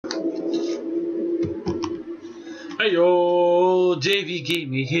Hey yo, JV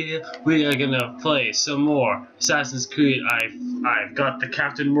Gaming here. We are gonna play some more Assassin's Creed. I've got the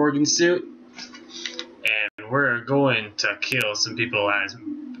Captain Morgan suit, and we're going to kill some people as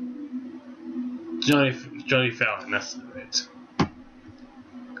Johnny Fallon. That's it.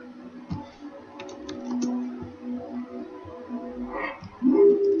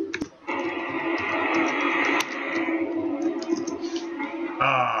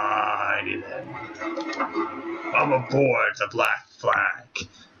 I did that. I'm aboard the Black Flag.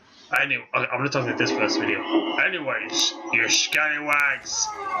 Anyway, I'm gonna talk like this for this video. Anyways, you scallywags,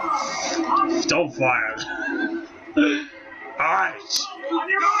 don't fire. Alright,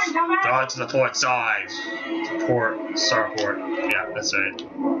 go to the port side. Starport. Yeah, that's right.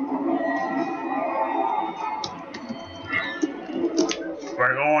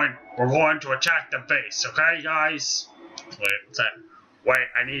 We're going to attack the base, okay, guys? Wait, what's that? Wait,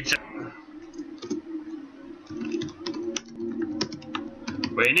 I need you.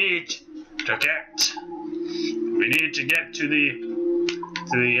 We need to get to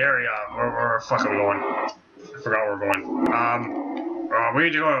the area. Where the fuck are we going? I forgot where we're going.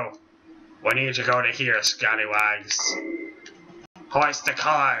 We need to go to here, scallywags. Hoist the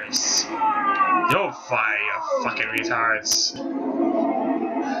cars. You'll fire, you fucking retards.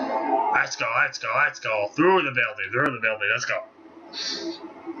 Let's go. Through the building, let's go.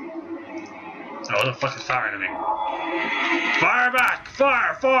 Oh, the fuck is firing at me? Fire back!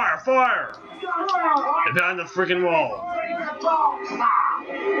 Fire! They're behind the freaking wall.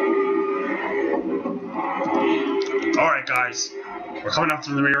 Alright, guys. We're coming up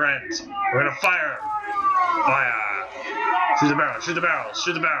from the rear end. We're gonna fire! Shoot the barrels!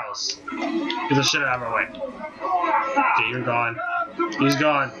 Get the shit out of our way. Okay, you're gone. He's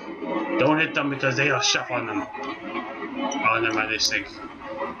gone. Don't hit them because they'll shove on them. Oh, never mind, they stink.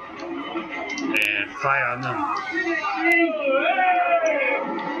 And fire on them.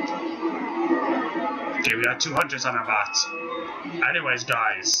 Okay, we got 2 hunters on our bots. Anyways,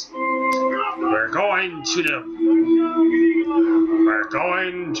 guys, we're going to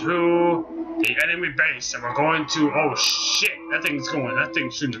the enemy base, and we're going to. Oh shit! That thing's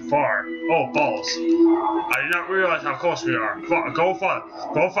shooting far. Oh balls! I did not realize how close we are. Go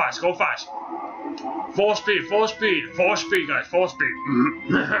fast! Full speed, guys! Full speed!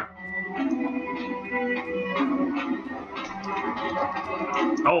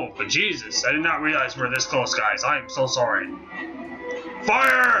 Oh, but Jesus, I did not realize we're this close, guys. I am so sorry.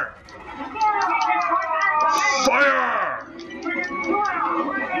 Fire!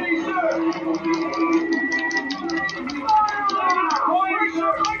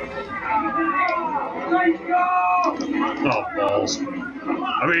 Oh, balls.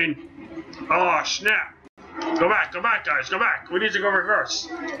 I mean, oh, snap. Go back, guys, go back. We need to go reverse.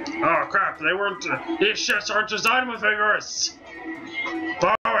 Oh, crap, these ships aren't designed with reverse.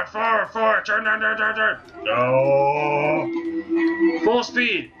 Forward, turn. No. Full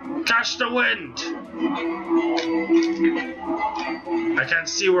speed, catch the wind. I can't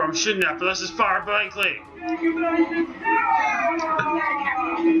see where I'm shooting at, but let's just fire blankly.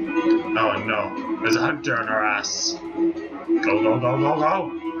 Oh no, there's a hunter on our ass. Go.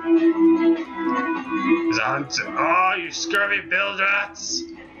 There's a hunter. Oh, you scurvy build rats.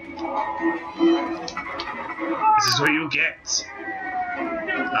 This is what you get.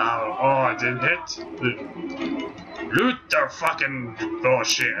 Oh, I didn't hit. Loot their fucking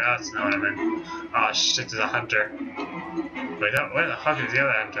bullshit. That's not what I meant. Oh shit, there's a hunter. Wait, where the fuck is the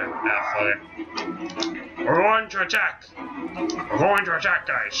other hunter? Ah, fuck it. We're going to attack,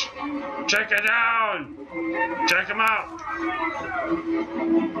 guys. Check it down. Check him out.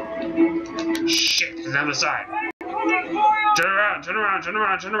 Shit, he's on the side. Turn around. Go.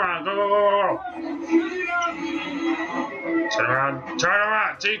 Turn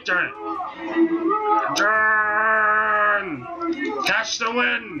around. Keep turning. Turn. Catch the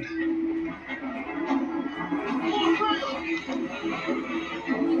wind.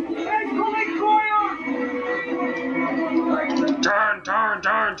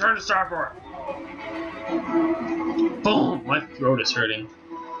 Turn to starboard. Boom. My throat is hurting.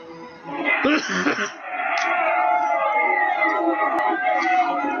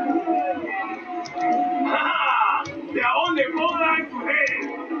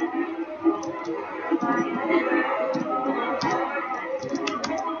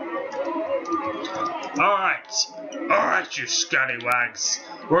 Alright, you scallywags.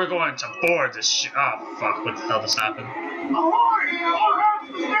 We're going to board this shit. Oh, fuck, what the hell just happened?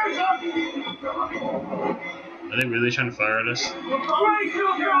 Are they really trying to fire at us?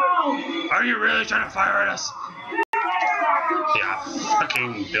 Are you really trying to fire at us? Yeah,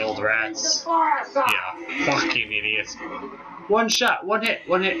 fucking build rats. Yeah, fucking idiots. One shot, one hit,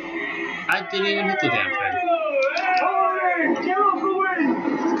 one hit. I didn't even hit the damn thing.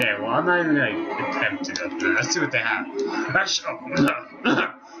 Okay, well, I'm not even gonna attempt to go through that. Let's see what they have.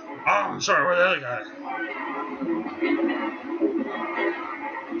 Oh, I'm sorry, where's the other guy?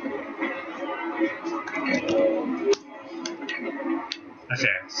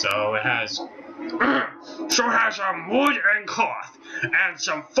 Okay, so it has some wood and cloth and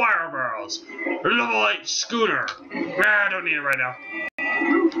some fire barrels. Level 8 schooner. Nah, I don't need it right now.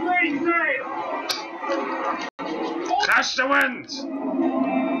 Catch the wind.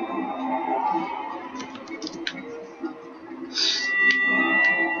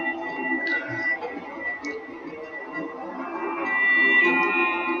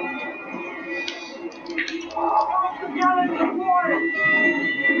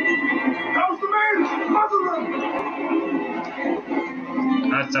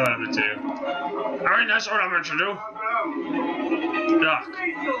 That's not what I'm meant to do. Alright, that's what I'm meant to do. Dock.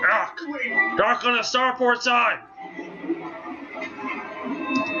 Dock. Dock on the starport side.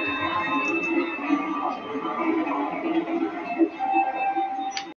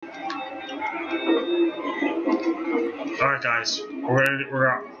 Alright, guys.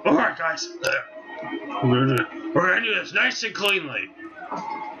 Alright, guys. We're gonna do this nice and cleanly.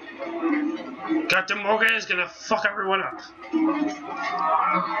 Captain Morgan is gonna fuck everyone up.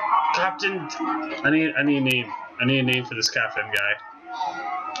 Captain, I need a name. I need a name for this captain guy.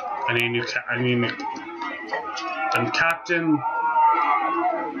 I need a new and Captain.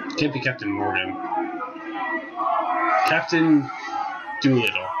 Can't be Captain Morgan. Captain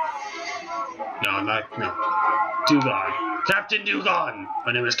Doolittle. No. Dugon. Captain Dugon.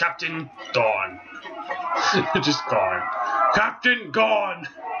 My name is Captain Gone. Just Gone. Captain Gone.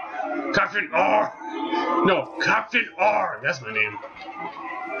 Captain R. No, Captain R. That's my name.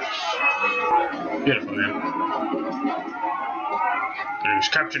 Beautiful name. My name is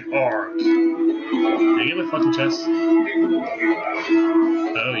Captain R. Did you get my fucking chest?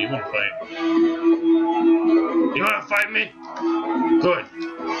 Oh, you wanna fight? You wanna fight me? Good.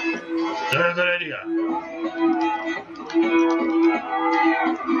 That's a good idea.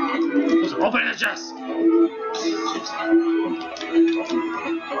 Let's open the chest.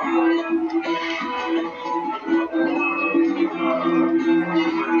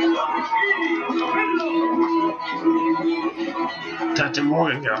 Captain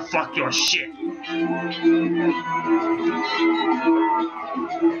Morgan gonna fuck your shit.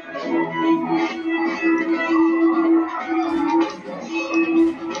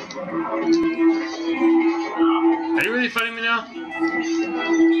 Are you really fighting me now?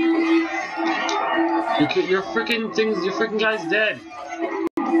 Your freaking things, your freaking guy's dead.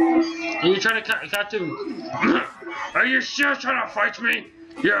 And you're trying to catch him. Are you sure trying to fight me?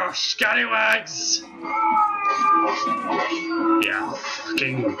 You scallywags! Yeah,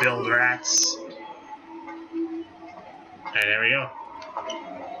 fucking build rats. And there we go.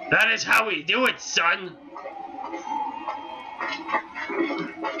 That is how we do it, son!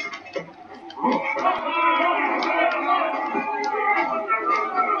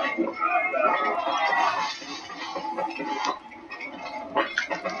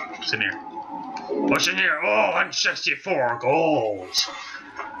 What's in here? What's in here? Oh, 164 gold.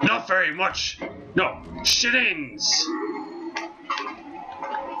 Not very much. No, shillings.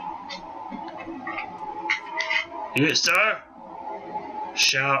 Yes, sir.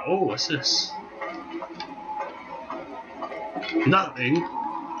 Oh, what's this? Nothing.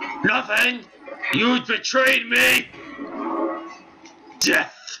 Nothing. You betrayed me.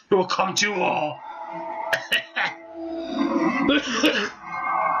 Death will come to all.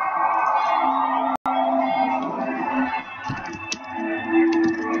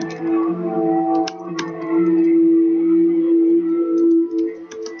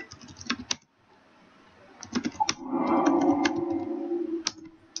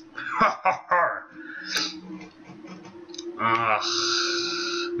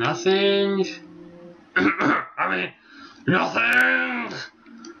 Nothing. I mean, nothing.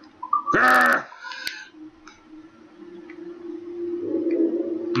 Grr.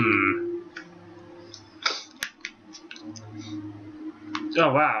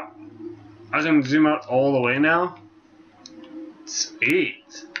 Oh wow. I was gonna zoom out all the way now. Sweet.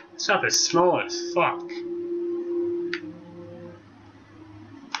 This stuff is small as fuck.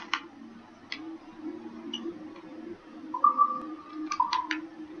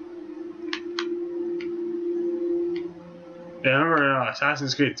 Yeah, I remember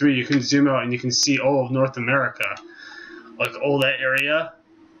Assassin's Creed 3, you can zoom out and you can see all of North America. Like, all that area.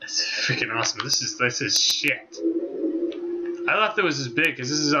 It's freaking awesome. This is shit. I thought that was as big because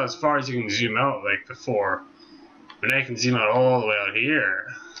this is as far as you can zoom out like before. But now you can zoom out all the way out here.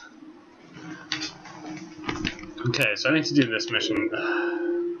 Okay, so I need to do this mission.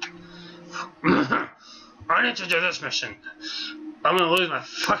 I need to do this mission. I'm gonna lose my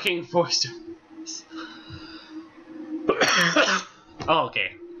fucking voice doing this. Oh,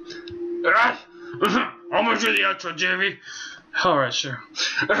 okay. Alright. I'm gonna do the outro, JV. Alright, sure.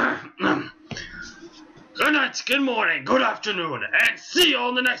 Good night, good morning, good afternoon, and see you all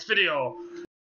in the next video.